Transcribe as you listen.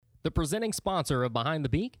The presenting sponsor of Behind the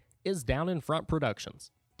Beak is Down in Front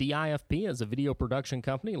Productions. DIFP is a video production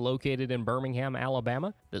company located in Birmingham,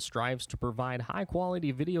 Alabama that strives to provide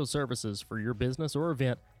high-quality video services for your business or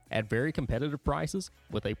event at very competitive prices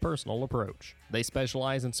with a personal approach. They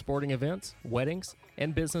specialize in sporting events, weddings,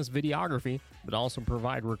 and business videography, but also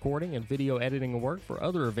provide recording and video editing work for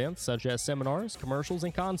other events such as seminars, commercials,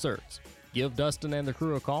 and concerts. Give Dustin and the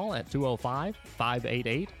crew a call at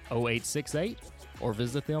 205-588-0868 or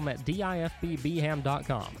visit them at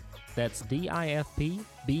difpbham.com. That's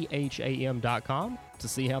difpbham.com to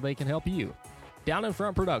see how they can help you. Down in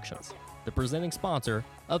Front Productions, the presenting sponsor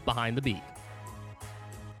of Behind the Beak.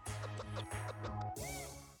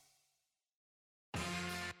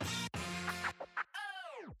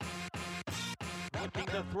 Looking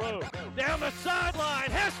to throw down the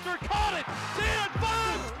sideline. Hester caught it.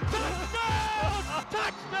 10-5.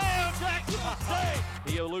 Touchdown, Jacksonville State.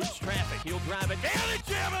 He eludes traffic. He'll drive it down and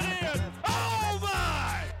jam it in. Oh,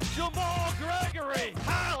 my. Jamal Gregory.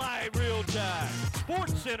 Highlight real time.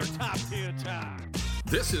 Sports Center top 10 time.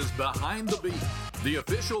 This is Behind the Beak, the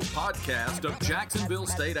official podcast of Jacksonville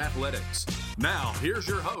State Athletics. Now, here's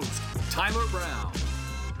your host, Tyler Brown.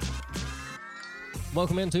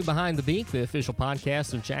 Welcome into Behind the Beak, the official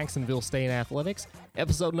podcast of Jacksonville State Athletics,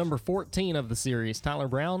 episode number 14 of the series. Tyler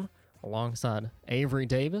Brown alongside Avery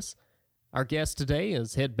Davis. Our guest today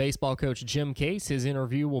is head baseball coach Jim Case. His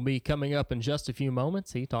interview will be coming up in just a few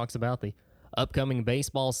moments. He talks about the upcoming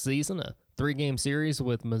baseball season, a 3-game series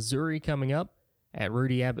with Missouri coming up at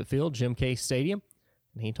Rudy Abbott Field, Jim Case Stadium.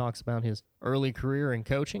 And he talks about his early career in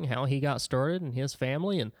coaching, how he got started and his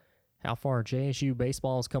family, and how far JSU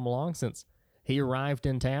baseball has come along since he arrived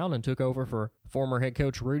in town and took over for former head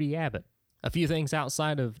coach Rudy Abbott. A few things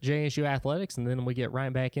outside of JSU athletics, and then we get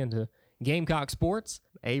right back into Gamecock sports.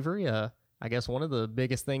 Avery, I guess one of the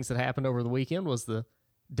biggest things that happened over the weekend was the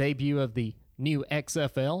debut of the new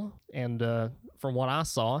XFL, and from what I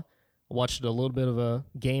saw, I watched a little bit of a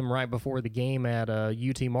game right before the game at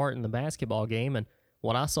UT Martin, the basketball game, and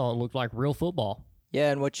what I saw, it looked like real football.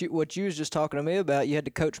 Yeah, and what you was just talking to me about, you had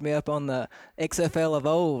to coach me up on the XFL of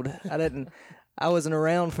old. I wasn't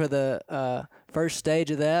around for the first stage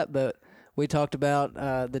of that, but we talked about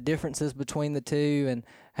the differences between the two and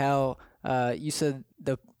how you said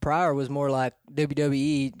the prior was more like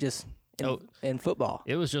WWE just in football.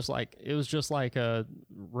 It was just like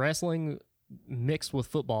wrestling mixed with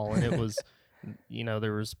football, and it was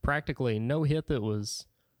there was practically no hit that was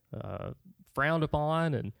frowned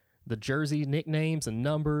upon, and the jersey nicknames and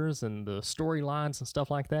numbers and the storylines and stuff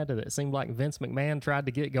like that it seemed like Vince McMahon tried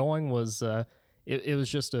to get going was it was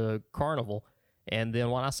just a carnival. And then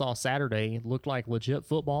what I saw Saturday looked like legit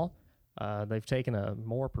football. They've taken a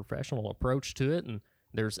more professional approach to it, and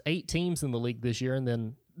there's 8 teams in the league this year, and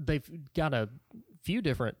then they've got a few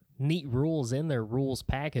different neat rules in their rules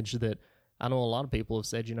package that I know a lot of people have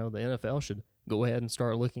said, the NFL should go ahead and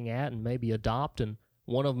start looking at and maybe adopt, and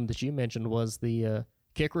one of them that you mentioned was the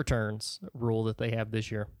kick returns rule that they have this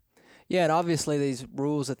year. Yeah, and obviously these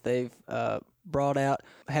rules that they've brought out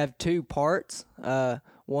have 2 parts.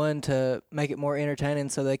 One to make it more entertaining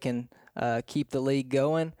so they can keep the league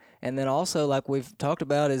going, and then also, like we've talked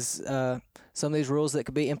about, is some of these rules that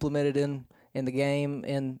could be implemented in the game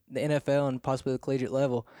in the NFL and possibly the collegiate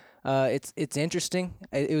level. It's interesting.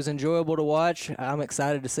 It was enjoyable to watch. I'm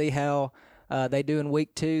excited to see how they do in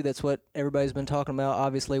week 2. That's what everybody's been talking about.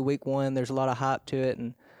 Obviously, week 1, there's a lot of hype to it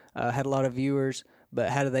and had a lot of viewers. But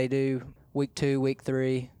how do they do week 2, week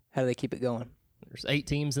 3? How do they keep it going? There's 8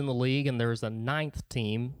 teams in the league, and there's a 9th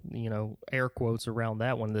team, air quotes around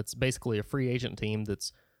that one, that's basically a free agent team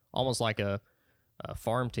that's almost like a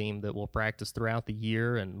farm team that will practice throughout the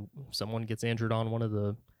year, and if someone gets injured on one of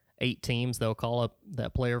the 8 teams, they'll call up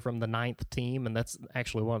that player from the 9th team, and that's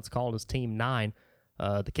actually what it's called, is Team 9.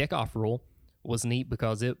 The kickoff rule was neat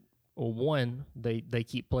because they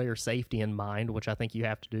keep player safety in mind, which I think you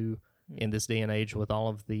have to do in this day and age with all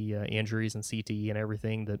of the injuries and CTE and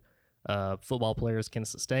everything that football players can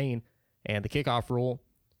sustain. And the kickoff rule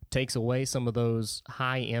takes away some of those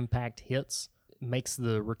high-impact hits, makes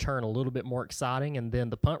the return a little bit more exciting, and then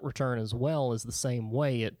the punt return as well is the same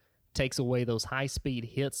way. It takes away those high-speed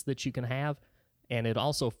hits that you can have, and it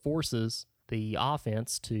also forces the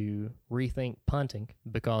offense to rethink punting,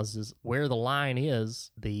 because where the line is,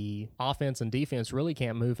 the offense and defense really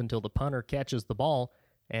can't move until the punter catches the ball,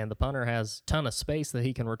 and the punter has a ton of space that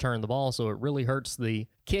he can return the ball, so it really hurts the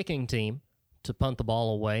kicking team to punt the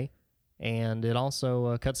ball away. And it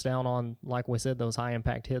also cuts down on, like we said, those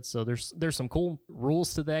high-impact hits. So there's some cool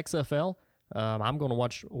rules to the XFL. I'm going to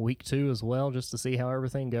watch week 2 as well just to see how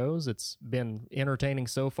everything goes. It's been entertaining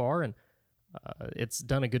so far, and It's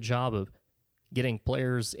done a good job of getting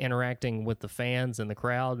players interacting with the fans and the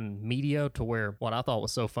crowd and media, to where what I thought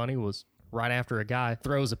was so funny was right after a guy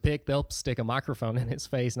throws a pick, they'll stick a microphone in his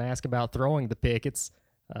face and ask about throwing the pick. It's,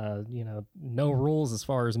 no rules as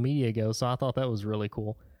far as media goes, so I thought that was really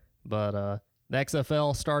cool. But the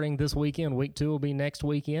XFL starting this weekend, week 2 will be next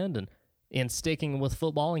weekend, and in sticking with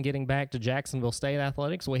football and getting back to Jacksonville State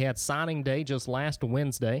Athletics, we had signing day just last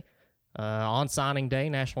Wednesday. On signing day,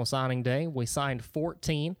 National Signing Day, we signed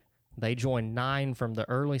 14. They joined 9 from the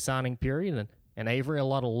early signing period, and Avery, a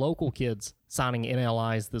lot of local kids signing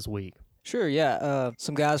NLIs this week. Sure, yeah.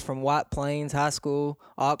 Some guys from White Plains High School,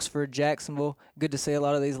 Oxford, Jacksonville. Good to see a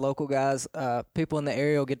lot of these local guys. People in the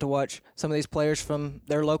area will get to watch some of these players from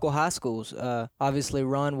their local high schools. Obviously,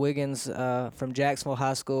 Ron Wiggins from Jacksonville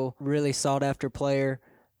High School, really sought-after player,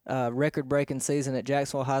 record-breaking season at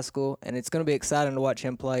Jacksonville High School, and it's going to be exciting to watch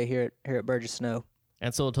him play here at Burgess Snow.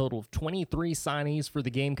 And so a total of 23 signees for the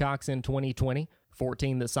Gamecocks in 2020,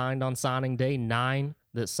 14 that signed on signing day, 9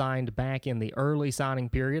 that signed back in the early signing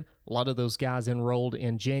period. A lot of those guys enrolled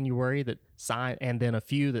in January that signed, and then a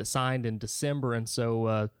few that signed in December. And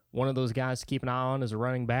so one of those guys to keep an eye on is a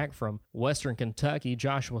running back from Western Kentucky,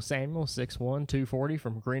 Joshua Samuel, 6'1", 240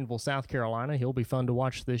 from Greenville, South Carolina. He'll be fun to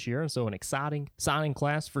watch this year. And so an exciting signing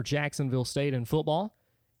class for Jacksonville State in football.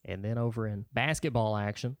 And then over in basketball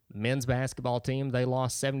action, men's basketball team, they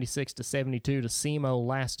lost 76-72 to SEMO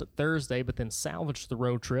last Thursday, but then salvaged the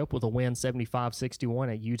road trip with a win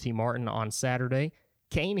 75-61 at UT Martin on Saturday.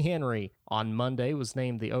 Kane Henry on Monday was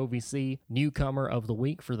named the OVC Newcomer of the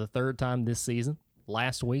Week for the 3rd time this season.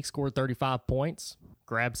 Last week scored 35 points,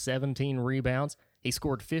 grabbed 17 rebounds. He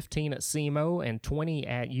scored 15 at SEMO and 20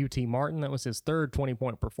 at UT Martin. That was his 3rd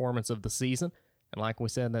 20-point performance of the season. And like we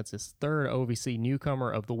said, that's his 3rd OVC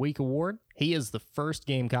Newcomer of the Week award. He is the first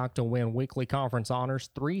Gamecock to win weekly conference honors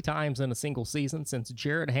 3 times in a single season since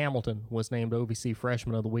Jared Hamilton was named OVC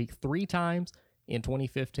Freshman of the Week 3 times in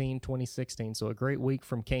 2015, 2016. So a great week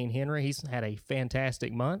from Kane Henry. He's had a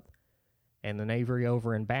fantastic month. And then Avery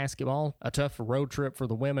over in basketball, a tough road trip for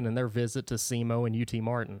the women in their visit to SEMO and UT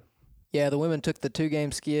Martin. Yeah, the women took the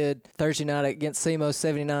 2-game skid Thursday night against SEMO,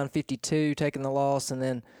 79-52, taking the loss, and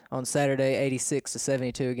then on Saturday,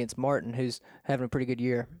 86-72 against Martin, who's having a pretty good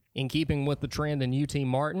year. In keeping with the trend in UT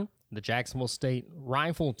Martin, the Jacksonville State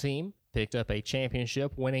rifle team picked up a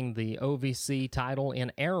championship, winning the OVC title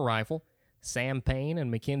in air rifle. Sam Payne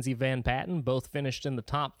and Mackenzie Van Patten both finished in the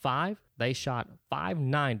top 5. They shot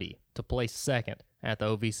 .590 to place 2nd at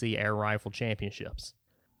the OVC Air Rifle Championships.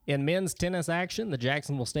 In men's tennis action, the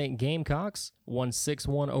Jacksonville State Gamecocks won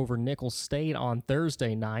 6-1 over Nicholls State on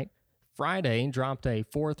Thursday night. Friday dropped a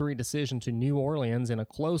 4-3 decision to New Orleans in a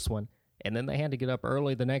close one, and then they had to get up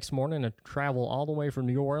early the next morning and travel all the way from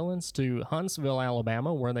New Orleans to Huntsville,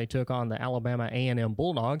 Alabama, where they took on the Alabama A&M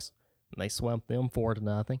Bulldogs, and they swept them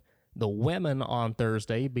 4-0. The women on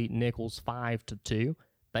Thursday beat Nicholls 5-2.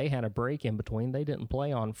 They had a break in between. They didn't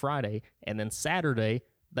play on Friday, and then Saturday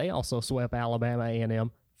they also swept Alabama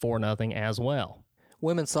A&M 4-0 as well.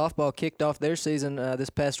 Women's softball kicked off their season this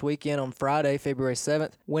past weekend on Friday, February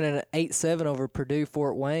 7th, winning an 8-7 over Purdue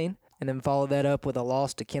Fort Wayne, and then followed that up with a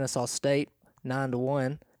loss to Kennesaw State,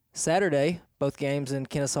 9-1. Saturday, both games in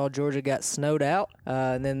Kennesaw, Georgia got snowed out,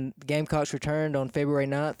 and then the Gamecocks returned on February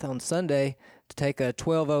 9th on Sunday to take a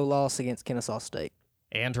 12-0 loss against Kennesaw State.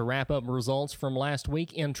 And to wrap up results from last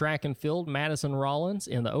week in track and field, Madison Rollins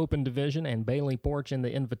in the Open Division and Bailey Porch in the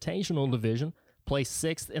Invitational Division placed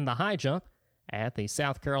 6th in the high jump at the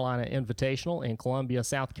South Carolina Invitational in Columbia,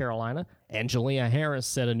 South Carolina. And Jalea Harris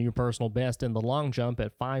set a new personal best in the long jump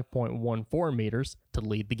at 5.14 meters to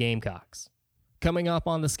lead the Gamecocks. Coming up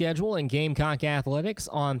on the schedule in Gamecock Athletics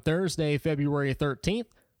on Thursday, February 13th,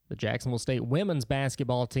 the Jacksonville State women's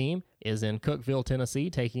basketball team is in Cookeville, Tennessee,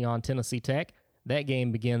 taking on Tennessee Tech. That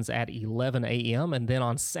game begins at 11 a.m., and then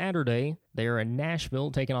on Saturday, they are in Nashville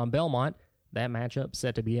taking on Belmont. That matchup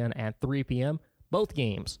set to begin at 3 p.m. Both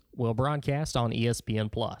games will broadcast on ESPN+.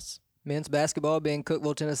 Men's basketball will be in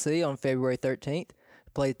Cookeville, Tennessee on February 13th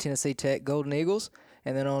to play Tennessee Tech Golden Eagles.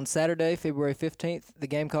 And then on Saturday, February 15th, the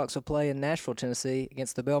Gamecocks will play in Nashville, Tennessee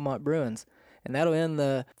against the Belmont Bruins. And that'll end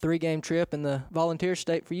the 3-game trip in the Volunteer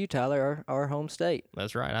State for you, Tyler, our home state.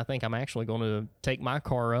 That's right. I think I'm actually going to take my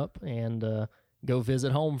car up and go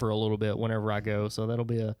visit home for a little bit whenever I go. So that'll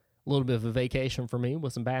be a little bit of a vacation for me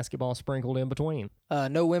with some basketball sprinkled in between.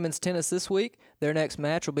 No women's tennis this week. Their next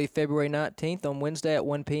match will be February 19th on Wednesday at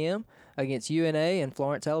 1 p.m. against UNA in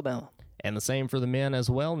Florence, Alabama. And the same for the men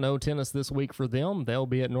as well. No tennis this week for them. They'll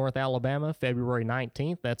be at North Alabama February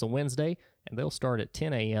 19th. That's a Wednesday, and they'll start at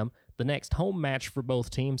 10 a.m. The next home match for both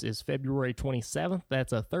teams is February 27th.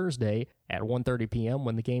 That's a Thursday at 1:30 p.m.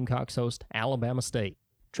 when the Gamecocks host Alabama State.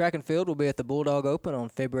 Track and field will be at the Bulldog Open on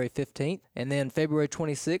February 15th, and then February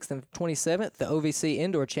 26th and 27th, the OVC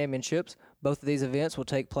Indoor Championships. Both of these events will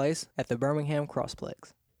take place at the Birmingham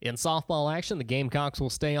Crossplex. In softball action, the Gamecocks will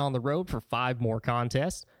stay on the road for 5 more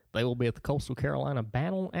contests. They will be at the Coastal Carolina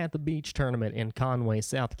Battle at the Beach tournament in Conway,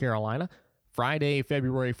 South Carolina. Friday,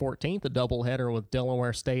 February 14th, a doubleheader with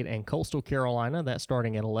Delaware State and Coastal Carolina. That's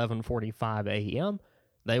starting at 11:45 a.m.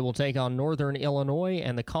 They will take on Northern Illinois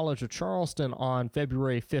and the College of Charleston on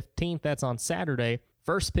February 15th. That's on Saturday.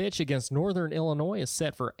 First pitch against Northern Illinois is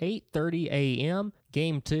set for 8:30 a.m.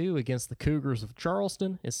 Game 2 against the Cougars of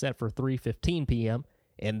Charleston is set for 3:15 p.m.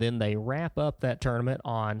 And then they wrap up that tournament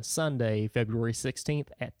on Sunday, February 16th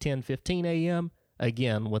at 10:15 a.m.,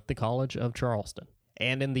 again with the College of Charleston.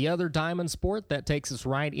 And in the other diamond sport, that takes us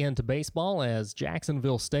right into baseball as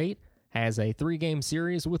Jacksonville State has a 3-game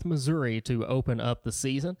series with Missouri to open up the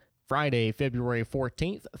season. Friday, February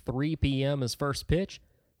 14th, 3 p.m. is first pitch.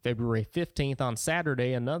 February 15th on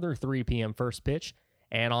Saturday, another 3 p.m. first pitch.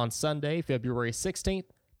 And on Sunday, February 16th,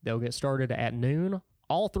 they'll get started at noon.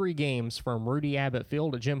 All 3 games from Rudy Abbott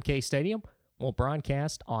Field at Jim K Stadium will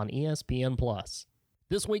broadcast on ESPN+.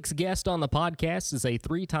 This week's guest on the podcast is a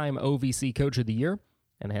 3-time OVC Coach of the Year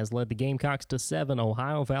and has led the Gamecocks to 7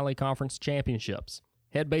 Ohio Valley Conference championships.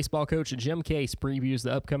 Head baseball coach Jim Case previews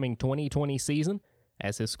the upcoming 2020 season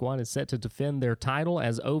as his squad is set to defend their title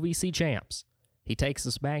as OVC champs. He takes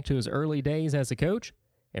us back to his early days as a coach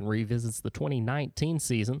and revisits the 2019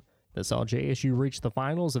 season that saw JSU reach the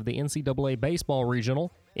finals of the NCAA Baseball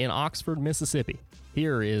Regional in Oxford, Mississippi.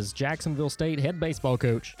 Here is Jacksonville State head baseball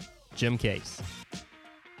coach Jim Case.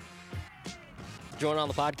 Joined on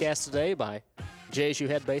the podcast today by JSU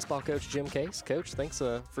head baseball coach Jim Case. Coach, thanks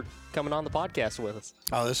for coming on the podcast with us.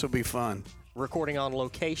 Oh, this will be fun. Recording on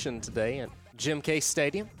location today at Jim Case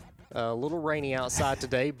Stadium. A little rainy outside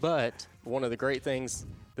today, but one of the great things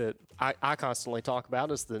that I constantly talk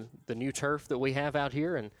about is the new turf that we have out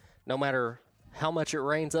here, and no matter how much it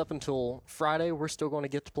rains up until Friday, we're still going to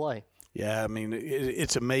get to play. Yeah, I mean,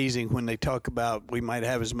 it's amazing when they talk about we might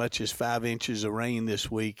have as much as 5 inches of rain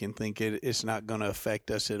this week and think it's not going to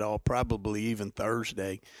affect us at all. Probably even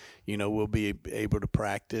Thursday, we'll be able to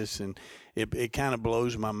practice, and it kind of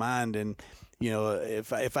blows my mind. And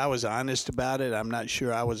if I was honest about it, I'm not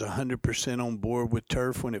sure I was 100% on board with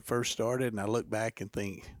turf when it first started. And I look back and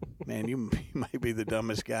think, man, you might be the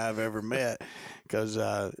dumbest guy I've ever met, because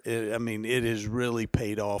it has really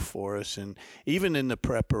paid off for us. And even in the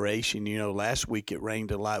preparation, last week it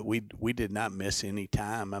rained a lot. We did not miss any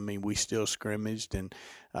time. I mean, we still scrimmaged, and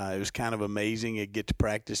it was kind of amazing. It'd get to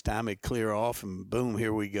practice time, it'd clear off, and boom,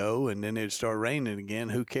 here we go. And then it'd start raining again.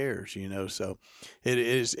 Who cares, So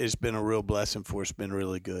it's been a real blessing for us. It's been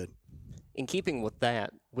really good. In keeping with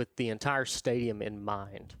that, with the entire stadium in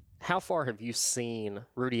mind, how far have you seen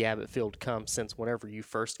Rudy Abbott Field come since whenever you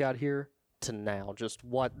first got here to now? Just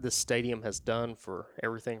what this stadium has done for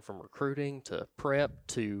everything from recruiting to prep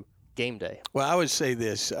to game day. Well, I would say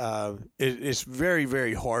this. It's very,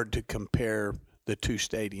 very hard to compare the 2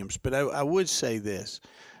 stadiums, but I would say this.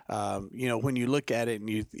 When you look at it and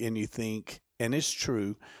you think, and it's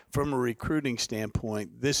true, from a recruiting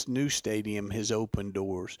standpoint, this new stadium has opened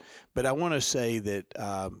doors. But I want to say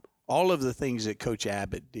that all of the things that Coach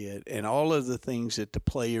Abbott did and all of the things that the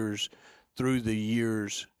players through the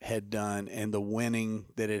years had done and the winning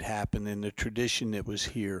that had happened and the tradition that was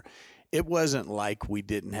here, it wasn't like we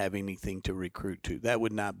didn't have anything to recruit to. That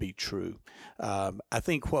would not be true. I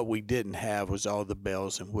think what we didn't have was all the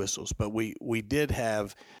bells and whistles, but we did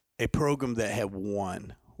have a program that had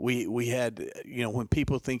won. We had, when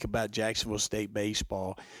people think about Jacksonville State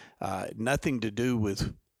baseball, nothing to do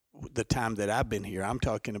with the time that I've been here. I'm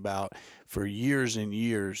talking about for years and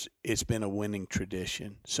years, it's been a winning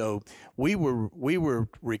tradition. So we were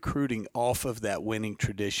recruiting off of that winning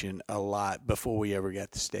tradition a lot before we ever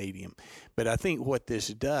got the stadium. But I think what this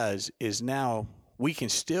does is now we can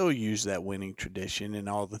still use that winning tradition and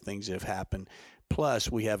all the things that have happened.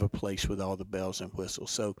 Plus, we have a place with all the bells and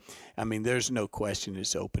whistles. So, I mean, there's no question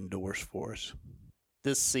it's opened doors for us.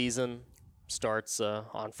 This season starts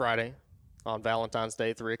on Friday. On Valentine's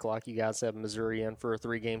Day, 3 o'clock, you guys have Missouri in for a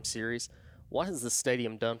 3-game series. What has the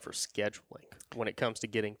stadium done for scheduling when it comes to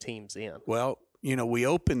getting teams in? Well, we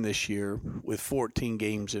opened this year with 14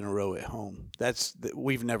 games in a row at home.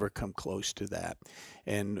 We've never come close to that.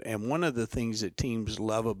 And one of the things that teams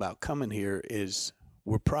love about coming here is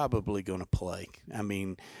we're probably going to play. I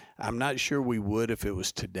mean, I'm not sure we would if it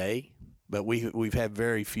was today, but we've had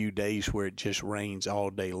very few days where it just rains all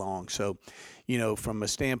day long. So, from a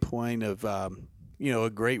standpoint of a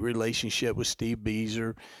great relationship with Steve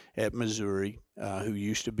Beazer at Missouri, who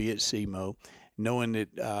used to be at SEMO, knowing that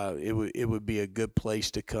it would be a good place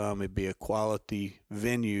to come, it'd be a quality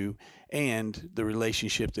venue, and the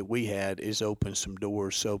relationship that we had is open some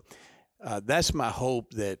doors. So that's my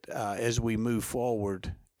hope that as we move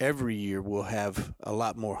forward, every year we'll have a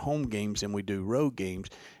lot more home games than we do road games,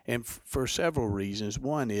 and for several reasons.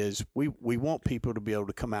 One is we want people to be able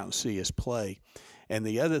to come out and see us play. And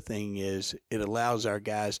the other thing is it allows our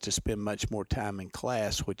guys to spend much more time in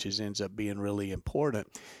class, which ends up being really important.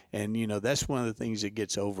 And, that's one of the things that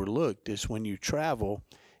gets overlooked is when you travel,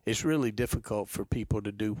 it's really difficult for people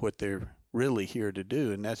to do what they're really here to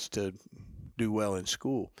do, and that's to do well in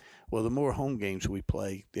school. Well, the more home games we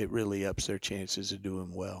play, it really ups their chances of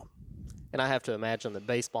doing well. And I have to imagine that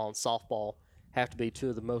baseball and softball have to be two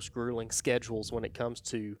of the most grueling schedules when it comes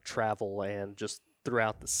to travel and just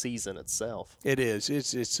throughout the season itself. It is.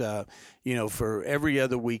 It's for every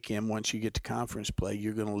other weekend, once you get to conference play,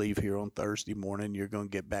 you're going to leave here on Thursday morning. You're going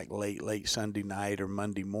to get back late Sunday night or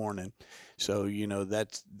Monday morning. So,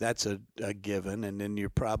 that's a given. And then you're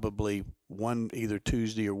probably either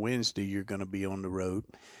Tuesday or Wednesday, you're going to be on the road.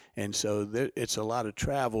 And so it's a lot of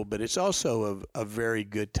travel, but it's also a very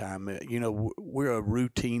good time. We're a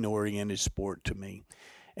routine-oriented sport to me.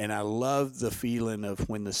 And I love the feeling of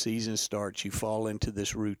when the season starts, you fall into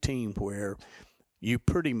this routine where you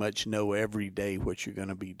pretty much know every day what you're going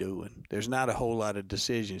to be doing. There's not a whole lot of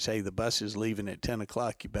decisions. Hey, the bus is leaving at 10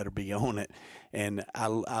 o'clock. You better be on it. And I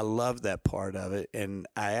love that part of it. And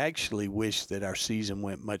I actually wish that our season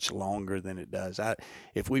went much longer than it does.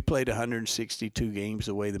 If we played 162 games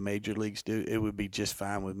the way the major leagues do, it would be just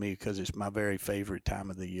fine with me because it's my very favorite time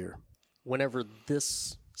of the year. Whenever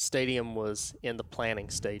this stadium was in the planning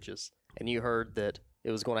stages and you heard that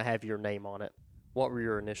it was going to have your name on it, what were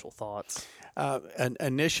your initial thoughts?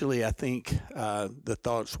 Initially, I think the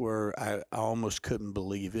thoughts were I almost couldn't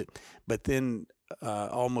believe it. But then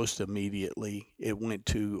almost immediately it went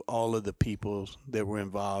to all of the people that were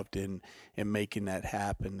involved in making that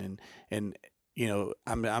happen. And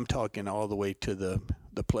I'm talking all the way to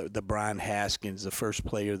the Brian Haskins, the first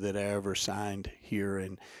player that I ever signed here,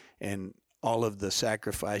 and all of the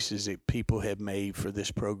sacrifices that people have made for this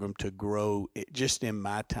program to grow just in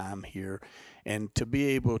my time here, and to be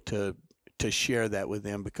able to share that with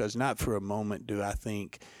them, because not for a moment do I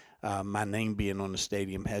think my name being on the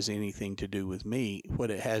stadium has anything to do with me. What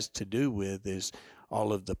it has to do with is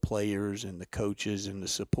all of the players and the coaches and the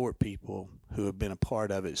support people who have been a part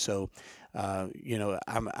of it. So,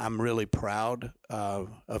 I'm really proud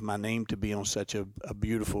of my name to be on such a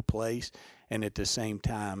beautiful place. And at the same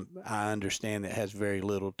time, I understand it has very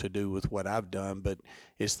little to do with what I've done, but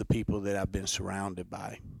it's the people that I've been surrounded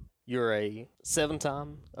by. You're a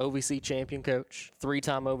 7-time OVC champion coach,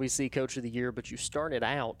 3-time OVC Coach of the Year, but you started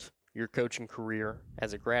out your coaching career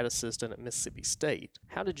as a grad assistant at Mississippi State.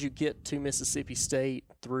 How did you get to Mississippi State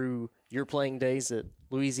through your playing days at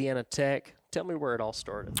Louisiana Tech? Tell me where it all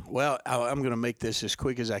started. Well, I'm going to make this as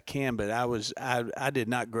quick as I can, but I did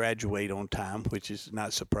not graduate on time, which is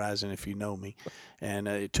not surprising if you know me, and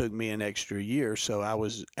it took me an extra year. So I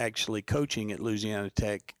was actually coaching at Louisiana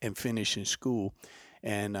Tech and finishing school.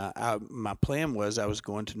 And my plan was I was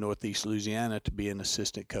going to Northeast Louisiana to be an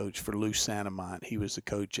assistant coach for Lou Santamont. He was the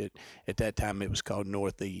coach at that time. It was called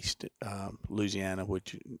Northeast Louisiana,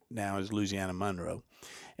 which now is Louisiana Monroe.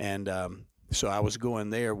 And so I was going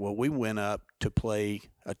there. Well, we went up to play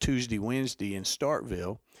a Tuesday, Wednesday in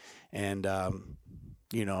Starkville. And, I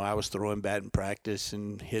was throwing batting practice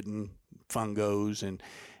and hitting fungos,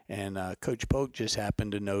 and Coach Polk just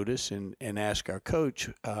happened to notice and ask our coach,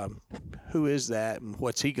 who is that and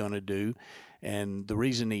what's he going to do? And the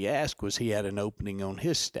reason he asked was he had an opening on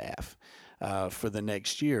his staff for the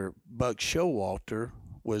next year. Buck Showalter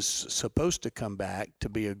was supposed to come back to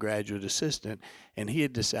be a graduate assistant, and he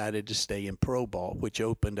had decided to stay in pro ball, which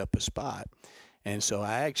opened up a spot. And so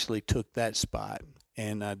I actually took that spot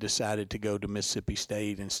and decided to go to Mississippi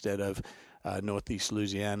State instead of Northeast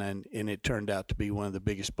Louisiana, and it turned out to be one of the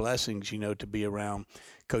biggest blessings, to be around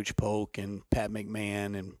Coach Polk and Pat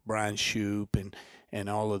McMahon and Brian Shoup and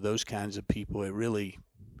all of those kinds of people. It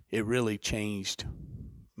really changed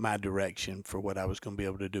my direction for what I was going to be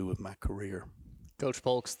able to do with my career. Coach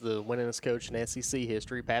Polk's the winningest coach in SEC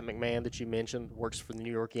history. Pat McMahon, that you mentioned, works for the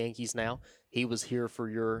New York Yankees now. He was here for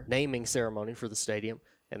your naming ceremony for the stadium.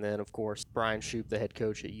 And then, of course, Brian Shoup, the head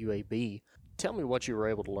coach at UAB. Tell me what you were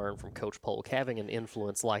able to learn from Coach Polk, having an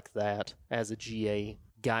influence like that as a GA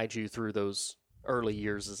guide you through those early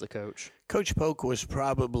years as a coach? Coach Polk was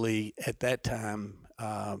probably at that time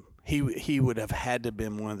he would have had to have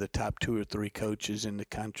been one of the top 2 or 3 coaches in the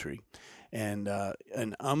country, and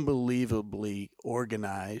an unbelievably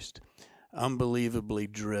organized, unbelievably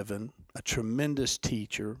driven, a tremendous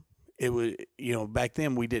teacher. It was, back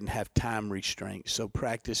then we didn't have time restraints, so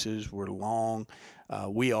practices were long.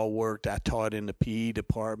 We all worked. I taught in the PE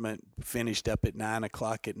department, finished up at 9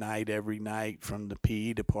 o'clock at night every night from the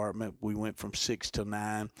PE department. We went from 6 till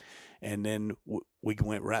 9, and then we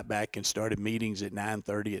went right back and started meetings at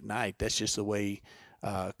 9:30 at night. That's just the way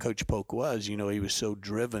Coach Polk was. He was so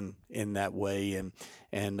driven in that way,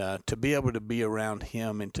 and to be able to be around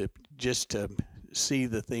him and to see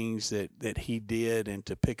the things that he did and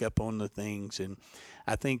to pick up on the things. And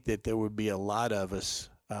I think that there would be a lot of us,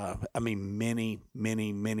 many,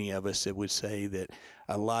 many, many of us that would say that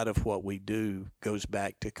a lot of what we do goes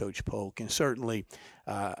back to Coach Polk. And certainly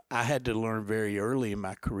I had to learn very early in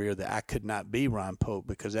my career that I could not be Ron Polk,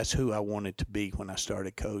 because that's who I wanted to be when I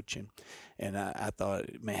started coaching. And I thought,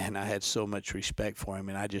 man, I had so much respect for him,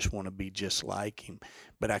 and I just want to be just like him.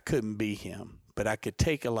 But I couldn't be him. But I could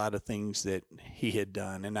take a lot of things that he had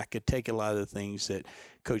done, and I could take a lot of the things that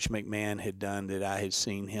Coach McMahon had done that I had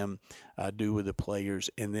seen him do with the players,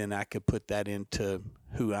 and then I could put that into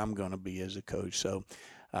who I'm going to be as a coach. So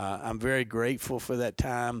I'm very grateful for that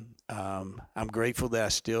time. I'm grateful that I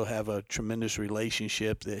still have a tremendous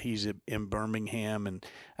relationship, that he's in Birmingham, and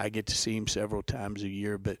I get to see him several times a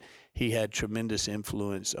year. But he had tremendous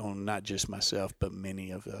influence on not just myself, but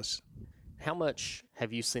many of us. How much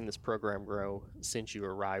have you seen this program grow since you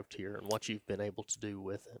arrived here, and what you've been able to do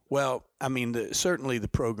with it? Well, certainly the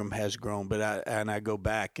program has grown, but I go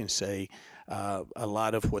back and say a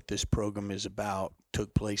lot of what this program is about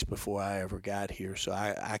took place before I ever got here. So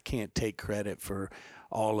I can't take credit for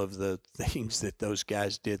all of the things that those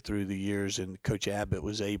guys did through the years and Coach Abbott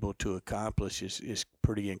was able to accomplish is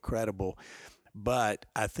pretty incredible. But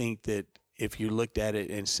I think that if you looked at it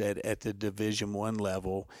and said at the Division I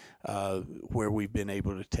level, where we've been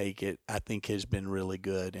able to take it, I think has been really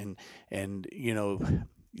good. And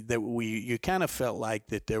that you kind of felt like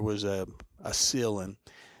that there was a ceiling,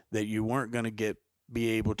 that you weren't going to be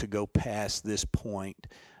able to go past this point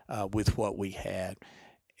with what we had.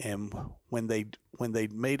 And when they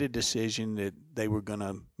made a decision that they were going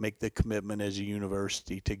to make the commitment as a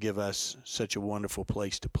university to give us such a wonderful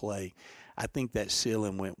place to play, I think that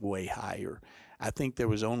ceiling went way higher. I think there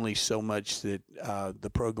was only so much that the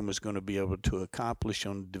program was going to be able to accomplish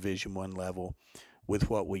on the Division I level with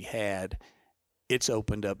what we had. It's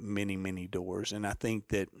opened up many, many doors, and I think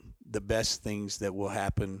that the best things that will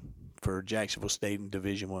happen for Jacksonville State and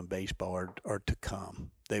Division I baseball are to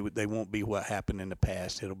come. They won't be what happened in the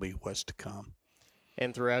past. It'll be what's to come.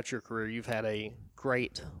 And throughout your career, you've had a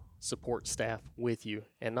great support staff with you.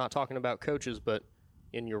 And not talking about coaches, but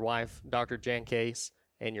in your wife, Dr. Jan Case,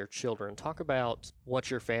 and your children. Talk about what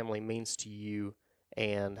your family means to you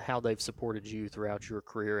and how they've supported you throughout your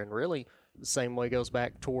career. And really, the same way goes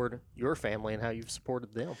back toward your family and how you've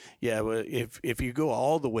supported them. Yeah, well, if you go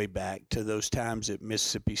all the way back to those times at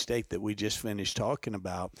Mississippi State that we just finished talking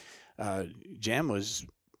about, Jan was,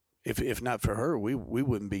 if not for her, we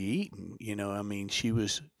wouldn't be eating. She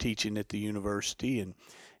was teaching at the university,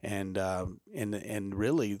 and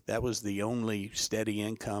really that was the only steady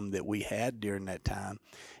income that we had during that time.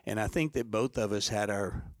 And I think that both of us had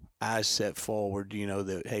our eyes set forward,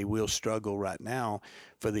 that, hey, we'll struggle right now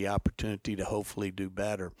for the opportunity to hopefully do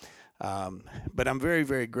better. But I'm very,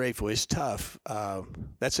 very grateful. It's tough.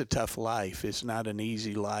 That's a tough life. It's not an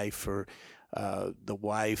easy life for the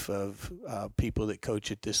wife of people that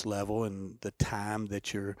coach at this level, and the time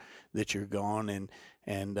that you're gone, and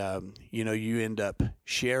you end up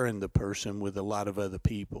sharing the person with a lot of other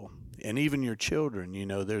people, and even your children.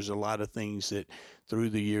 There's a lot of things that through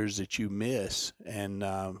the years that you miss, and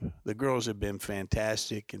the girls have been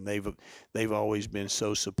fantastic, and they've always been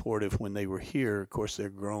so supportive when they were here. Of course, they're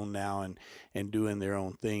grown now and doing their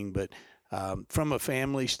own thing, but from a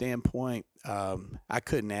family standpoint, I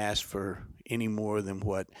couldn't ask for any more than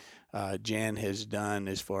what Jan has done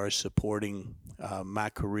as far as supporting my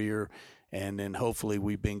career, and then hopefully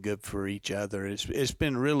we've been good for each other. It's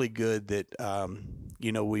been really good that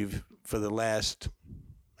we've, for the last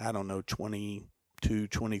 22,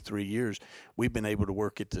 23 years, we've been able to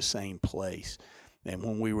work at the same place. And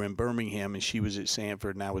when we were in Birmingham and she was at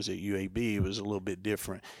Sanford and I was at UAB, it was a little bit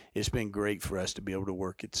different. It's been great for us to be able to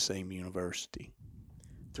work at the same university.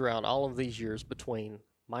 Throughout all of these years, between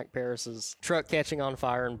Mike Paris's truck catching on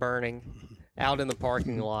fire and burning out in the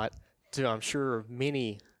parking lot to, I'm sure,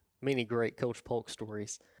 many, many great Coach Polk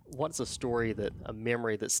stories, What's a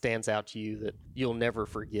memory that stands out to you that you'll never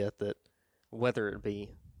forget, that whether it be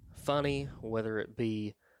funny, whether it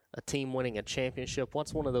be a team winning a championship,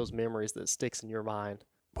 what's one of those memories that sticks in your mind?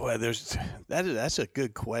 Boy, that's a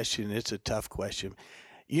good question. It's a tough question.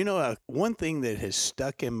 You know, one thing that has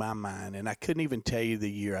stuck in my mind, and I couldn't even tell you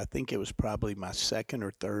the year, I think it was probably my second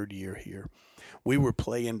or third year here. We were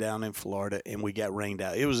playing down in Florida, and we got rained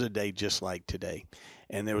out. It was a day just like today,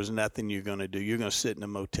 and there was nothing you're going to do. You're going to sit in a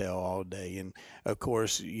motel all day. And, of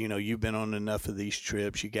course, you know, you've been on enough of these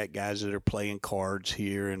trips. You got guys that are playing cards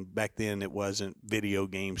here, and back then it wasn't video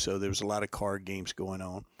games, so there was a lot of card games going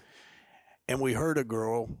on. And we heard a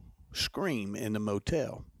girl scream in the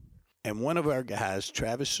motel. And one of our guys,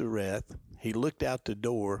 Travis Sureth, he looked out the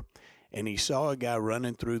door, and he saw a guy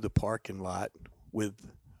running through the parking lot with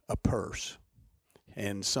a purse.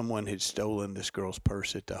 And someone had stolen this girl's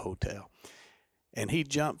purse at the hotel. And he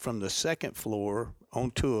jumped from the second floor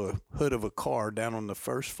onto a hood of a car down on the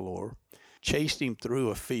first floor, chased him through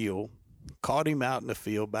a field, caught him out in the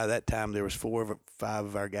field. By that time, there was 4 or 5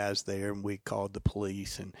 of our guys there, and we called the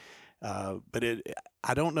police. And but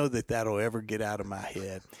I don't know that that'll ever get out of my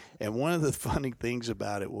head. And one of the funny things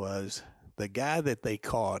about it was the guy that they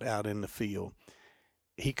caught out in the field,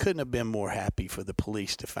 he couldn't have been more happy for the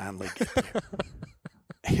police to finally get there.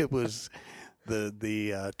 It was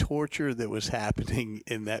the torture that was happening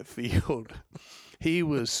in that field. He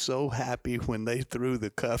was so happy when they threw the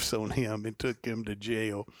cuffs on him and took him to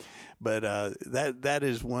jail. But that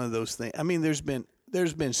is one of those things. I mean, there's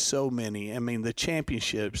been so many. I mean, the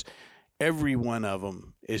championships, every one of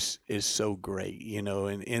them is so great, you know,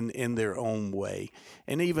 in their own way.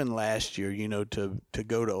 And even last year, you know, to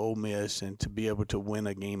go to Ole Miss and to be able to win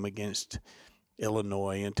a game against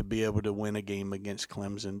Illinois and to be able to win a game against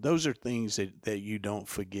Clemson, those are things that you don't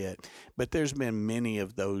forget. But there's been many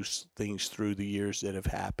of those things through the years that have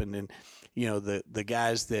happened. And, you know, the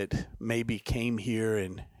guys that maybe came here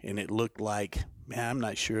and it looked like, man, I'm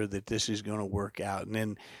not sure that this is going to work out, and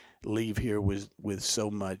then leave here with so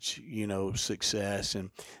much, you know, success. And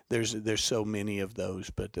there's so many of those.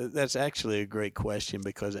 But that's actually a great question,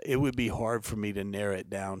 because it would be hard for me to narrow it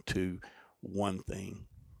down to one thing.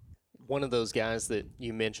 One of those guys that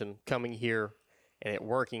you mentioned coming here and it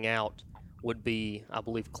working out would be, I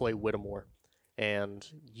believe, Clay Whittemore. And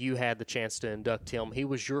you had the chance to induct him. He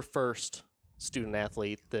was your first student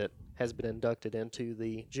athlete that has been inducted into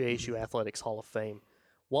the JSU Athletics Hall of Fame.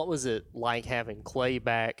 What was it like having Clay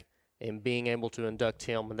back and being able to induct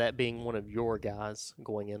him, and that being one of your guys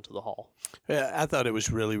going into the Hall? Yeah, I thought it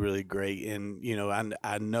was really, really great. And, you know,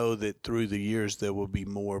 I know that through the years there will be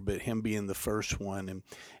more, but him being the first one.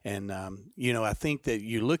 And you know, I think that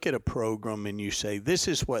you look at a program and you say, this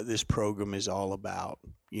is what this program is all about.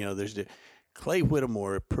 You know, Clay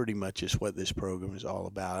Whittemore pretty much is what this program is all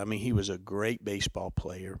about. I mean, he was a great baseball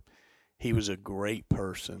player. He was a great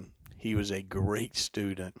person. He was a great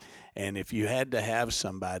student. And if you had to have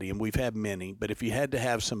somebody, and we've had many, but if you had to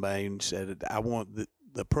have somebody and said, I want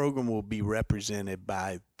the program will be represented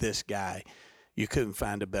by this guy, you couldn't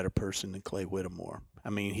find a better person than Clay Whittemore. I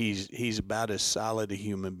mean, he's about as solid a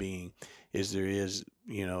human being as there is,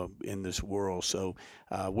 you know, in this world. So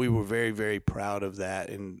we were very, very proud of that.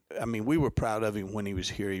 And, I mean, we were proud of him when he was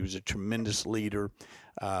here. He was a tremendous leader.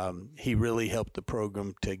 He really helped the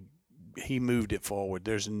program he moved it forward.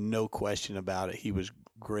 There's no question about it. He was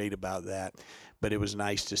great about that. But it was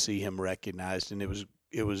nice to see him recognized, and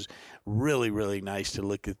it was really, really nice to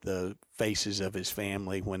look at the faces of his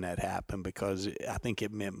family when that happened, because I think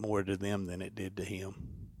it meant more to them than it did to him.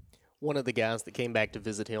 One of the guys that came back to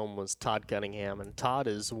visit him was Todd Cunningham, and Todd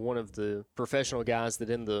is one of the professional guys that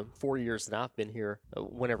in the 4 years that I've been here,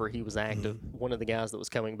 whenever he was active, one of the guys that was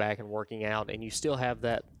coming back and working out, and you still have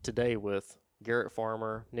that today with Garrett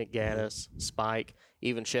Farmer, Nick Gaddis, Spike,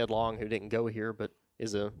 even Shed Long, who didn't go here but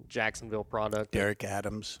is a Jacksonville product. Derek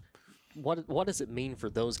Adams. What does it mean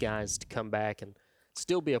for those guys to come back and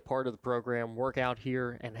still be a part of the program, work out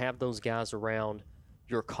here, and have those guys around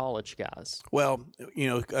your college guys? Well, you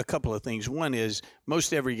know, a couple of things. One is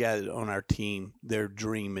most every guy on our team, their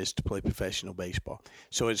dream is to play professional baseball.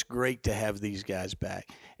 So it's great to have these guys back.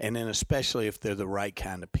 And then especially if they're the right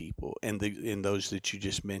kind of people. And in those that you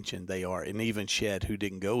just mentioned, they are. And even Shed, who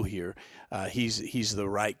didn't go here, he's the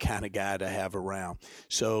right kind of guy to have around.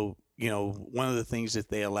 So, you know, one of the things that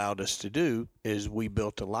they allowed us to do is we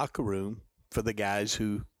built a locker room for the guys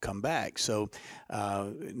who come back. So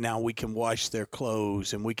now we can wash their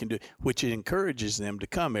clothes, and we can do, which encourages them to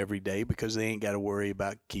come every day because they ain't got to worry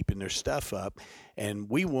about keeping their stuff up. And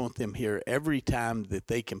we want them here every time that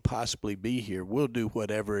they can possibly be here. We'll do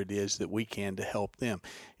whatever it is that we can to help them.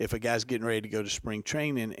 If a guy's getting ready to go to spring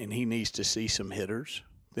training and he needs to see some hitters,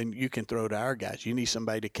 then you can throw to our guys. You need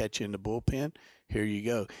somebody to catch you in the bullpen, here you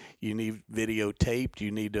go. You need videotaped.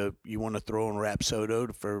 You want to throw in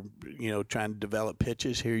Rapsodo for, trying to develop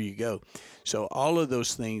pitches, here you go. So all of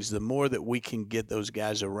those things, the more that we can get those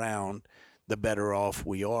guys around, the better off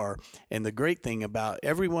we are. And the great thing about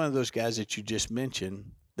every one of those guys that you just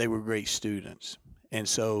mentioned, they were great students. And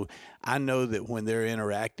so I know that when they're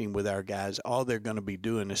interacting with our guys, all they're going to be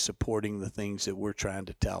doing is supporting the things that we're trying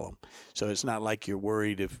to tell them. So it's not like you're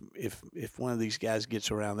worried if one of these guys gets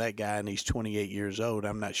around that guy and he's 28 years old,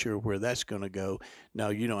 I'm not sure where that's going to go. No,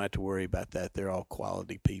 you don't have to worry about that. They're all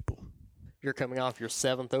quality people. You're coming off your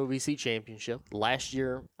 7th OVC championship. Last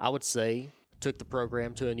year, I would say, took the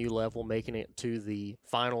program to a new level, making it to the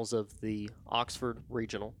finals of the Oxford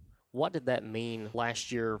Regional. What did that mean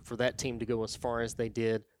last year for that team to go as far as they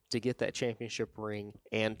did, to get that championship ring,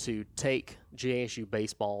 and to take JSU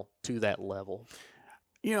baseball to that level?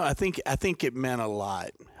 I think it meant a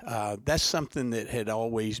lot. That's something that had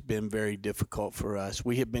always been very difficult for us.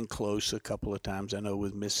 We had been close a couple of times, I know,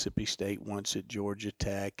 with Mississippi State, once at Georgia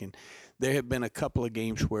Tech, and there had been a couple of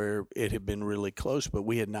games where it had been really close, but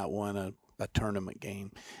we had not won a tournament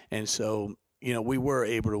game. And so we were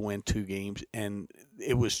able to win 2 games, and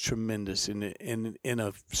it was tremendous. And in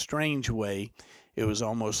a strange way, it was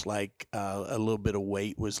almost like a little bit of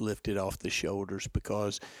weight was lifted off the shoulders,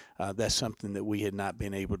 because that's something that we had not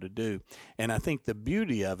been able to do. And I think the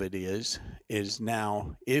beauty of it is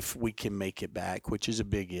now, if we can make it back, which is a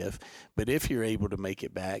big if, but if you're able to make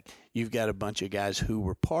it back, you've got a bunch of guys who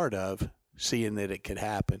were part of seeing that it could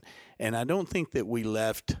happen. And I don't think that we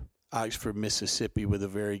left Oxford, Mississippi with a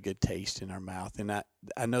very good taste in our mouth. And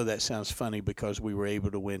I know that sounds funny because we were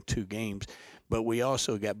able to win 2 games, but we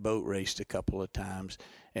also got boat raced a couple of times,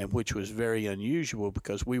 and which was very unusual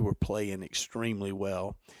because we were playing extremely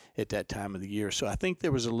well at that time of the year. So I think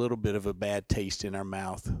there was a little bit of a bad taste in our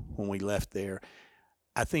mouth when we left there.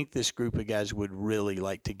 I think this group of guys would really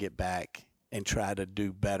like to get back and try to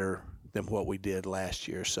do better than what we did last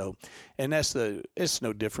year. So, and it's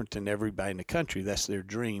no different than everybody in the country. That's their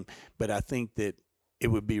dream. But I think that it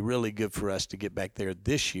would be really good for us to get back there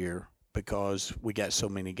this year because we got so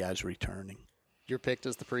many guys returning. You're picked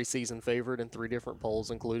as the preseason favorite in 3 different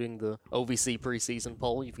polls, including the OVC preseason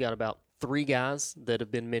poll. You've got about 3 guys that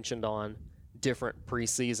have been mentioned on different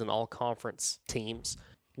preseason all-conference teams.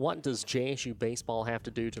 What does JSU baseball have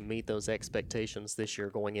to do to meet those expectations this year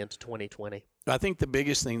going into 2020? I think the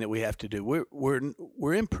biggest thing that we have to do,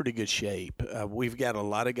 we're in pretty good shape. We've got a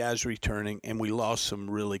lot of guys returning, and we lost some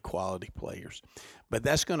really quality players. But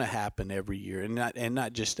that's going to happen every year, and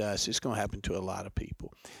not just us. It's going to happen to a lot of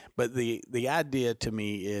people. But the idea to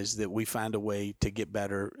me is that we find a way to get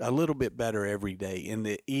better, a little bit better every day, and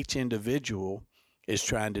that each individual is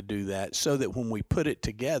trying to do that so that when we put it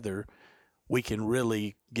together, we can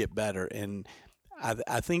really get better. And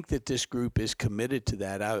I think that this group is committed to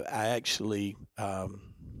that. I actually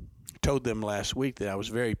told them last week that I was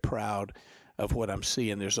very proud of what I'm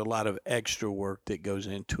seeing. There's a lot of extra work that goes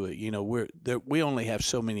into it. We only have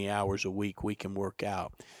so many hours a week we can work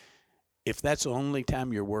out. If that's the only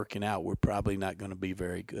time you're working out, we're probably not going to be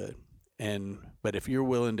very good. But if you're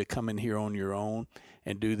willing to come in here on your own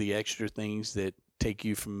and do the extra things that take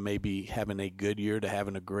you from maybe having a good year to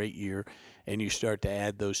having a great year, and you start to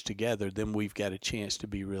add those together, then we've got a chance to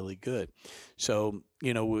be really good. So,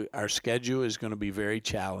 our schedule is going to be very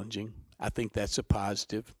challenging. I think that's a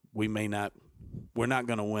positive. We're not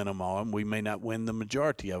going to win them all, and we may not win the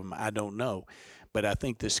majority of them. I don't know. But I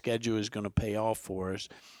think the schedule is going to pay off for us.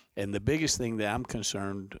 And the biggest thing that I'm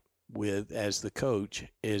concerned with as the coach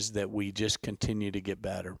is that we just continue to get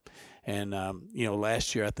better. And,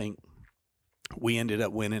 last year I think we ended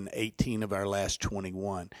up winning 18 of our last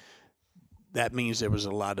 21. That means there was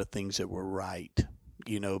a lot of things that were right,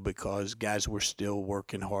 because guys were still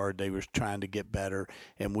working hard. They were trying to get better,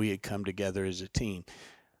 and we had come together as a team.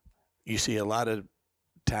 You see a lot of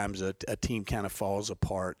times a team kind of falls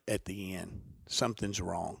apart at the end. Something's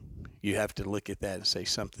wrong. You have to look at that and say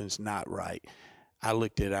something's not right. I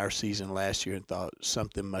looked at our season last year and thought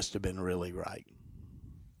something must have been really right.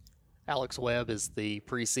 Alex Webb is the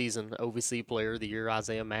preseason OVC Player of the Year,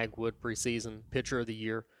 Isaiah Magwood preseason Pitcher of the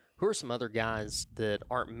Year. Who are some other guys that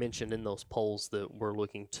aren't mentioned in those polls that we're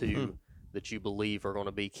looking to that you believe are going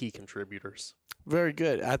to be key contributors? Very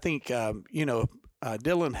good. I think,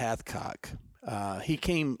 Dylan Hathcock,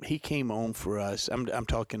 he came on for us. I'm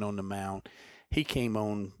talking on the mound. He came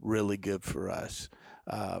on really good for us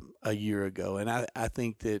a year ago, and I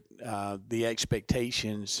think that the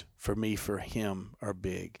expectations for him are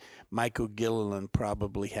big. Michael Gilliland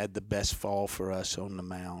probably had the best fall for us on the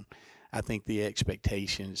mound. I think the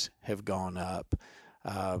expectations have gone up.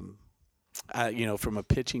 From a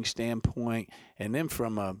pitching standpoint, and then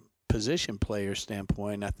from a position player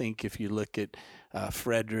standpoint, I think if you look at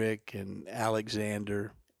Frederick and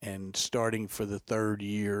Alexander and starting for the third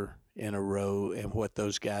year in a row and what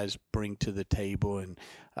those guys bring to the table, and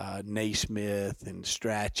Naismith and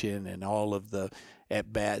Strachan and all of the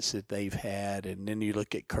at-bats that they've had, and then you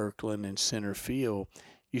look at Kirkland in center field,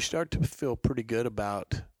 you start to feel pretty good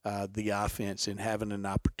about the offense and having an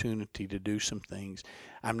opportunity to do some things.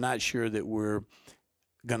 I'm not sure that we're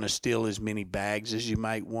going to steal as many bags as you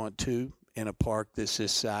might want to in a park that's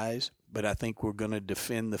this size, but I think we're going to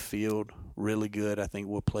defend the field really good. I think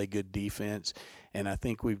we'll play good defense, and I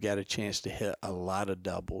think we've got a chance to hit a lot of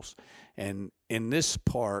doubles. And in this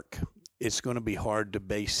park, it's going to be hard to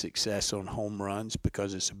base success on home runs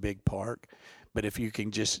because it's a big park. But if you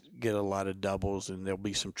can just get a lot of doubles, and there'll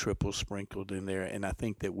be some triples sprinkled in there, and I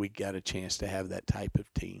think that we got a chance to have that type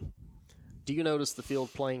of team. Do you notice the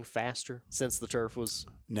field playing faster since the turf was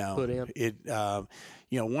put in?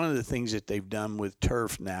 One of the things that they've done with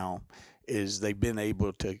turf now is they've been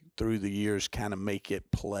able to, through the years, kind of make it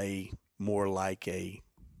play more like a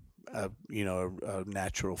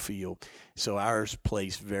natural field. So ours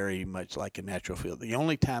plays very much like a natural field. The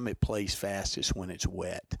only time it plays fast is when it's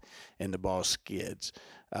wet and the ball skids.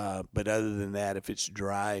 But other than that, if it's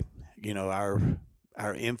dry,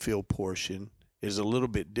 our infield portion is a little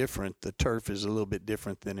bit different. The turf is a little bit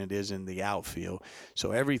different than it is in the outfield.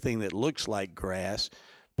 So everything that looks like grass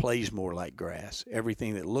plays more like grass.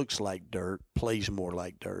 Everything that looks like dirt plays more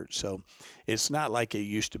like dirt. So it's not like it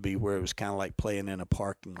used to be where it was kind of like playing in a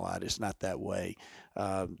parking lot. It's not that way.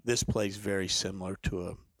 This plays very similar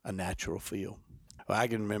to a natural field. Well, I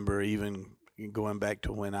can remember even going back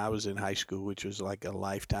to when I was in high school, which was like a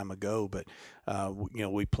lifetime ago, but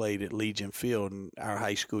we played at Legion Field, and our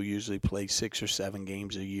high school usually played 6 or 7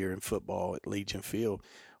 games a year in football at Legion Field.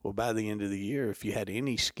 Well, by the end of the year, if you had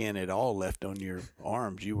any skin at all left on your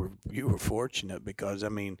arms, you were fortunate, because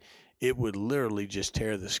it would literally just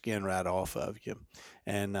tear the skin right off of you.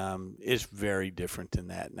 And it's very different than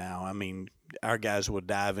that now. Our guys would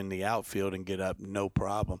dive in the outfield and get up no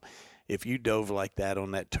problem. If you dove like that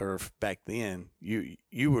on that turf back then,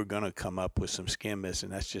 you were going to come up with some skin missing.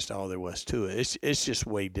 That's just all there was to it. It's just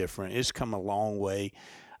way different. It's come a long way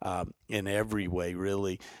in every way,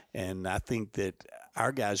 really. And I think that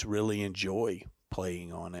our guys really enjoy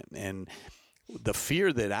playing on it. And the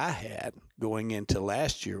fear that I had going into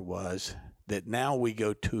last year was that now we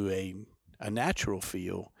go to a natural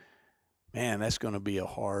field. Man, that's going to be a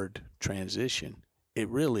hard transition. It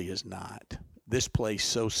really is not. This plays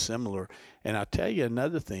so similar. And I'll tell you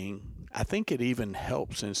another thing, I think it even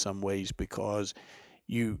helps in some ways, because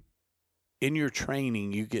in your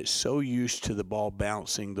training, you get so used to the ball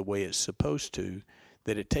bouncing the way it's supposed to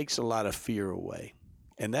that it takes a lot of fear away.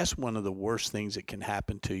 And that's one of the worst things that can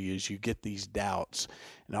happen to you, is you get these doubts,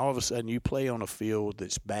 and all of a sudden you play on a field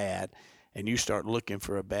that's bad and you start looking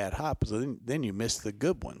for a bad hop, then you miss the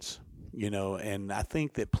good ones, and I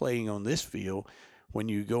think that playing on this field, when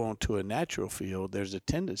you go onto a natural field, there's a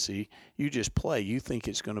tendency, you just play, you think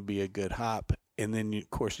it's going to be a good hop, and then of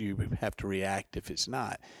course you have to react if it's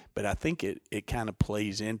not. But I think it kind of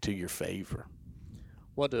plays into your favor.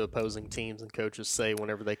 What do opposing teams and coaches say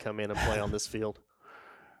whenever they come in and play on this field?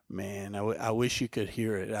 Man, I wish you could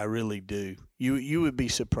hear it. I really do. You would be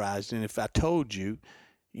surprised, and if I told you,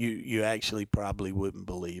 you actually probably wouldn't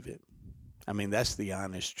believe it. That's the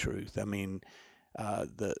honest truth.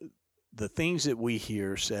 The things that we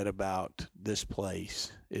hear said about this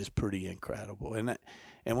place is pretty incredible.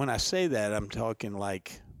 And when I say that, I'm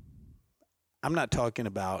not talking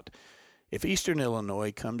about if Eastern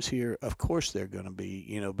Illinois comes here, of course they're going to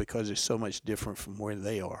be, because it's so much different from where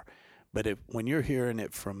they are. But when you're hearing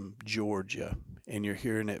it from Georgia and you're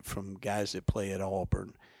hearing it from guys that play at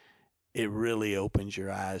Auburn, it really opens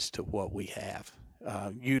your eyes to what we have.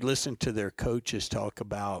 You listen to their coaches talk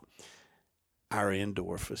about our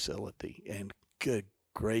indoor facility, and good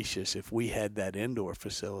gracious, if we had that indoor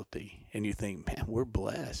facility, and you think, man, we're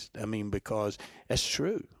blessed. Because that's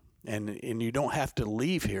true. And you don't have to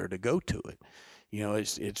leave here to go to it.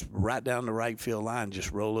 It's right down the right field line.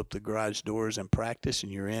 Just roll up the garage doors and practice,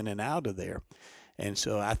 and you're in and out of there. And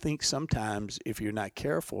so I think sometimes if you're not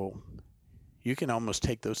careful, you can almost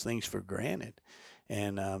take those things for granted.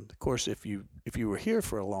 And of course, if you were here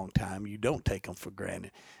for a long time, you don't take them for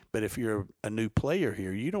granted. But if you're a new player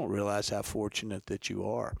here, you don't realize how fortunate that you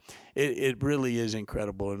are. It really is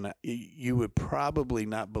incredible, and you would probably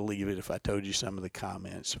not believe it if I told you some of the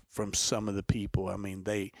comments from some of the people. I mean,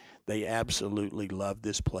 they absolutely love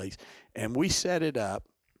this place, and we set it up.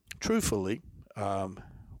 Truthfully,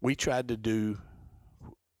 we tried to do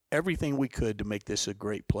everything we could to make this a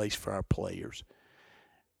great place for our players.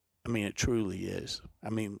 I mean, it truly is.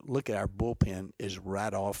 I mean, look at our bullpen is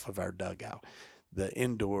right off of our dugout. The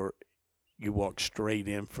indoor, you walk straight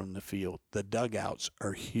in from the field. The dugouts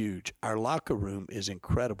are huge. Our locker room is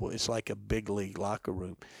incredible. It's like a big league locker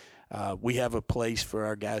room. We have a place for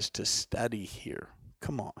our guys to study here.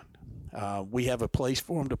 Come on. We have a place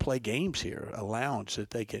for them to play games here, a lounge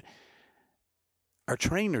that they can. Our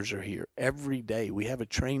trainers are here every day. We have a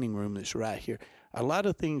training room that's right here. A lot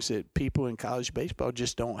of things that people in college baseball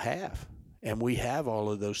just don't have, and we have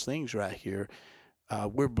all of those things right here.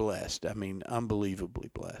 We're blessed. I mean,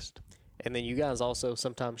 unbelievably blessed. And then you guys also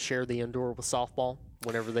sometimes share the indoor with softball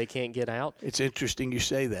whenever they can't get out. It's interesting you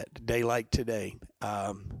say that. A day like today,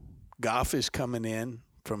 golf is coming in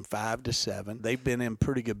from 5 to 7. They've been in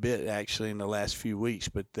pretty good bit, actually, in the last few weeks,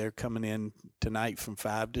 but they're coming in tonight from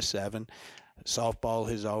 5 to 7. Softball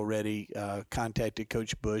has already contacted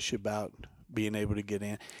Coach Bush about being able to get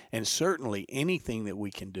in. And certainly anything that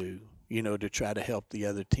we can do, to try to help the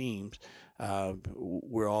other teams,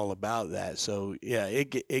 we're all about that. So, yeah,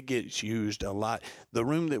 it gets used a lot. The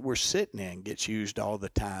room that we're sitting in gets used all the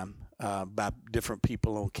time by different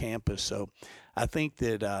people on campus. So I think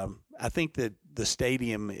that the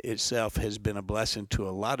stadium itself has been a blessing to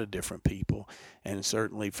a lot of different people, and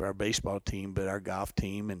certainly for our baseball team, but our golf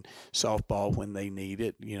team and softball when they need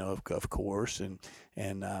it, of course.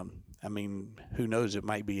 And I mean, who knows? It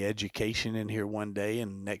might be education in here one day,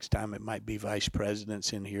 and next time it might be vice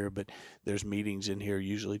presidents in here, but there's meetings in here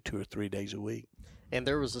usually 2 or 3 days a week. And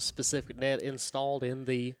there was a specific net installed in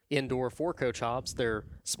the indoor for Coach Hobbs. They're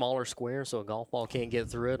smaller squares, so a golf ball can't get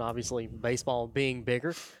through it. Obviously, baseball being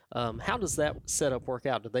bigger. How does that setup work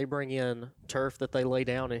out? Do they bring in turf that they lay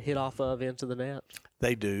down and hit off of into the net?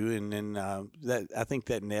 They do, and then I think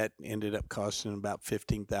that net ended up costing about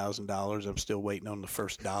 $15,000. I'm still waiting on the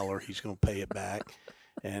first dollar. He's going to pay it back,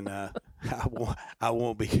 and I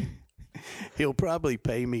won't be. He'll probably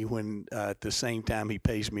pay me when at the same time he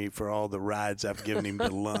pays me for all the rides I've given him to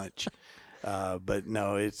lunch. But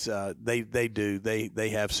no, it's they do. They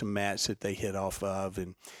have some mats that they hit off of,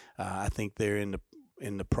 and I think they're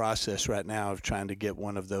in the process right now of trying to get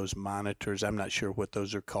one of those monitors. I'm not sure what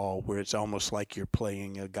those are called, where it's almost like you're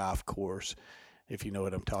playing a golf course, if you know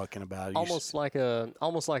what I'm talking about. Almost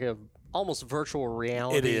virtual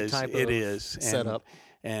reality type of setup.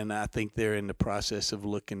 And I think they're in the process of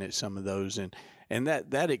looking at some of those, and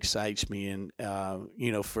that excites me. And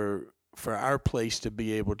for our place to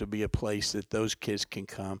be able to be a place that those kids can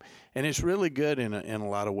come, and it's really good in a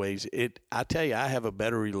lot of ways. I tell you, I have a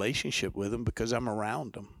better relationship with them because I'm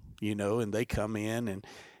around them, and they come in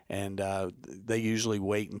and they usually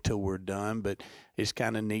wait until we're done. But it's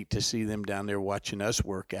kind of neat to see them down there watching us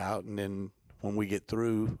work out, and then when we get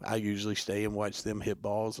through, I usually stay and watch them hit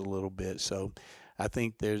balls a little bit. So I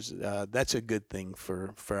think that's a good thing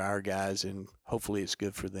for our guys, and hopefully it's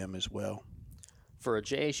good for them as well. For a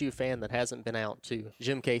JSU fan that hasn't been out to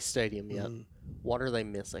Jim Case Stadium yet, what are they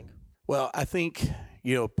missing? Well, I think,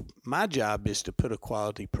 my job is to put a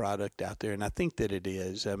quality product out there, and I think that it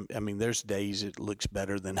is. I mean, there's days it looks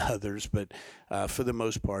better than others, but for the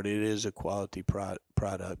most part, it is a quality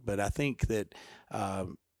product. But I think that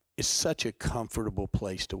it's such a comfortable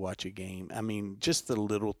place to watch a game. I mean, just the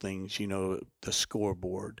little things, the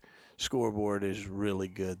scoreboard. Scoreboard is really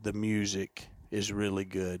good. The music is really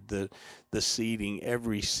good. The seating,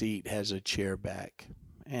 every seat has a chair back.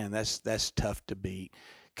 Man, that's tough to beat.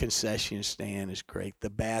 Concession stand is great. The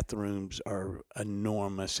bathrooms are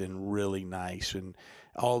enormous and really nice, and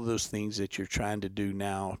all those things that you're trying to do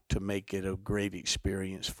now to make it a great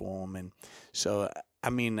experience for them. And so, I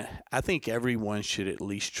mean, I think everyone should at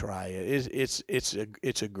least try it.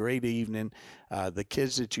 It's a great evening. The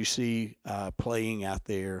kids that you see playing out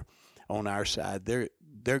there on our side,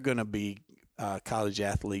 they're going to be college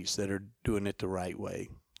athletes that are doing it the right way.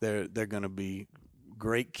 They're going to be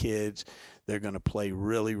great kids. They're going to play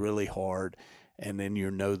really, really hard, and then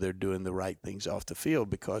they're doing the right things off the field.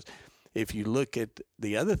 Because if you look at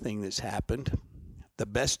the other thing that's happened, the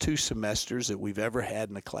best 2 semesters that we've ever had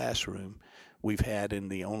in the classroom, we've had in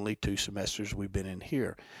the only 2 semesters we've been in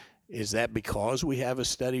here. Is that because we have a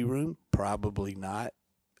study room? Probably not.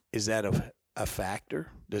 Is that a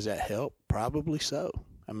factor? Does that help? Probably so.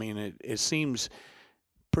 I mean, it seems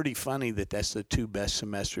pretty funny that that's the 2 best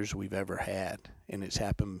semesters we've ever had, and it's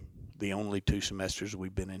happened the only 2 semesters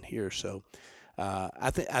we've been in here. So I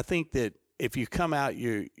think that if you come out,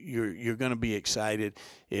 you're going to be excited.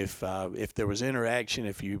 If there was interaction,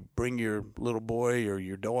 if you bring your little boy or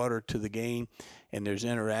your daughter to the game, and there's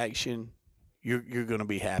interaction, you're going to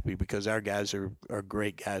be happy, because our guys are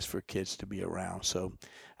great guys for kids to be around. So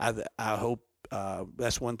I hope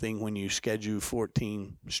that's one thing when you schedule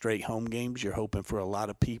 14 straight home games, you're hoping for a lot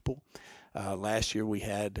of people. Last year we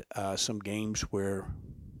had some games where,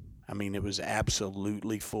 it was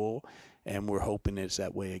absolutely full, and we're hoping it's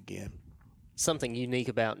that way again. Something unique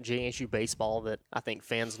about JSU baseball that I think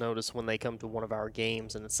fans notice when they come to one of our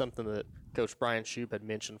games, and it's something that Coach Brian Shoup had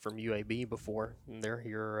mentioned from UAB before, and they're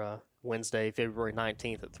here Wednesday, February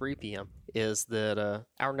 19th at 3 p.m., is that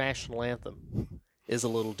our national anthem is a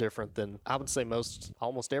little different than, I would say,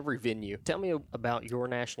 almost every venue. Tell me about your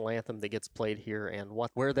national anthem that gets played here and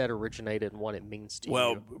where that originated and what it means to you.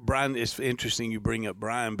 Well, Brian, it's interesting you bring up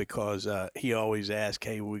Brian, because he always asks,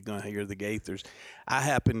 hey, we're going to hear the Gaithers. I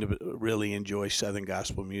happen to really enjoy Southern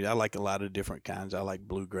gospel music. I like a lot of different kinds. I like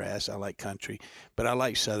bluegrass. I like country. But I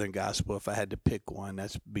like Southern gospel. If I had to pick one,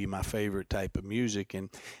 that's be my favorite type of music. And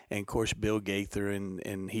of course, Bill Gaither,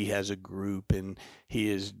 and he has a group, and he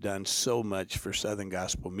has done so much for Southern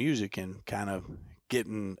gospel music and kind of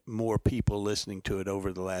getting more people listening to it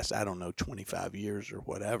over the last, 25 years or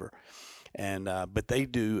whatever. And but they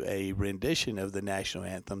do a rendition of the national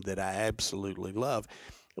anthem that I absolutely love.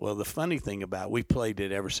 Well, the funny thing about, we played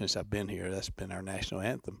it ever since I've been here. That's been our national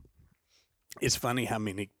anthem. It's funny how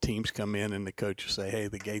many teams come in and the coach will say, hey,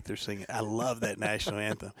 the Gaithers sing it. I love that national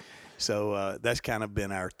anthem. So that's kind of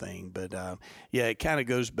been our thing. But, it kind of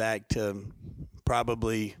goes back to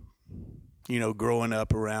probably, growing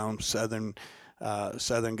up around Southern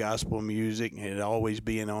gospel music, and it always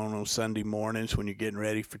being on Sunday mornings when you're getting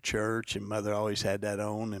ready for church, and Mother always had that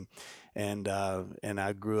on. And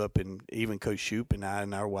I grew up, and even Coach Shoup and I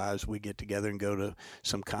and our wives, we get together and go to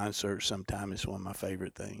some concerts sometime. It's one of my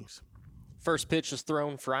favorite things. First pitch is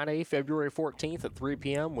thrown Friday, February 14th at 3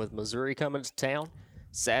 p.m. with Missouri coming to town.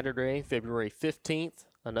 Saturday, February 15th,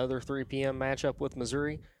 another 3 p.m. matchup with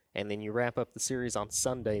Missouri. And then you wrap up the series on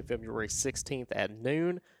Sunday, February 16th at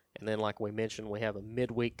noon. And then, like we mentioned, we have a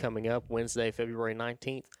midweek coming up, Wednesday, February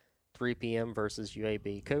 19th, 3 p.m. versus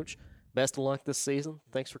UAB. Coach, best of luck this season.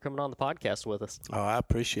 Thanks for coming on the podcast with us. Oh, I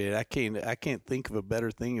appreciate it. I can't think of a better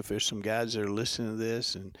thing. If there's some guys that are listening to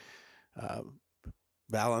this, and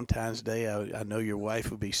Valentine's Day, I know your wife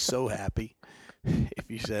would be so happy if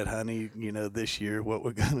you said, honey, this year what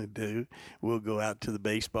we're going to do, we'll go out to the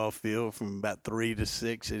baseball field from about 3 to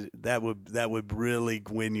 6. That would really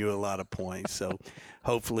win you a lot of points. So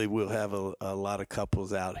hopefully we'll have a lot of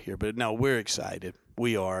couples out here. But no, we're excited.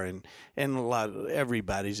 We are, and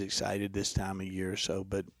everybody's excited this time of year. So,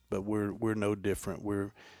 but we're no different.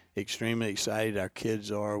 We're extremely excited. Our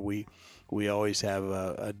kids are. We always have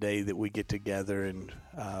a day that we get together, and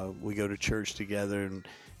we go to church together,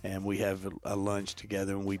 and we have a lunch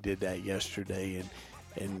together, and we did that yesterday,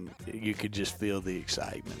 and you could just feel the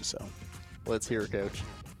excitement. So let's hear it, Coach.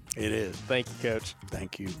 It is. Thank you, Coach.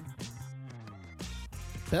 Thank you.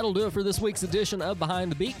 That'll do it for this week's edition of Behind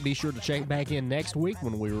the Beak. Be sure to check back in next week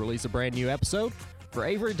when we release a brand new episode. For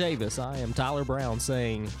Avery Davis, I am Tyler Brown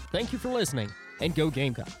saying thank you for listening, and go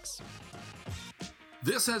Gamecocks.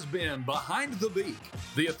 This has been Behind the Beak,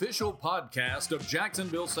 the official podcast of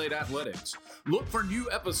Jacksonville State Athletics. Look for new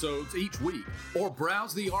episodes each week, or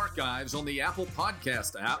browse the archives on the Apple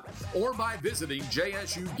Podcast app, or by visiting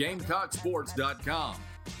JSUGamecocksports.com.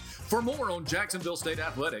 For more on Jacksonville State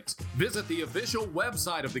Athletics, visit the official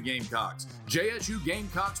website of the Gamecocks,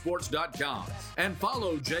 JSUGamecocksports.com, and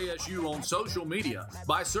follow JSU on social media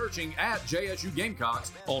by searching @JSU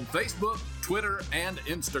Gamecocks on Facebook, Twitter, and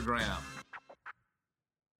Instagram.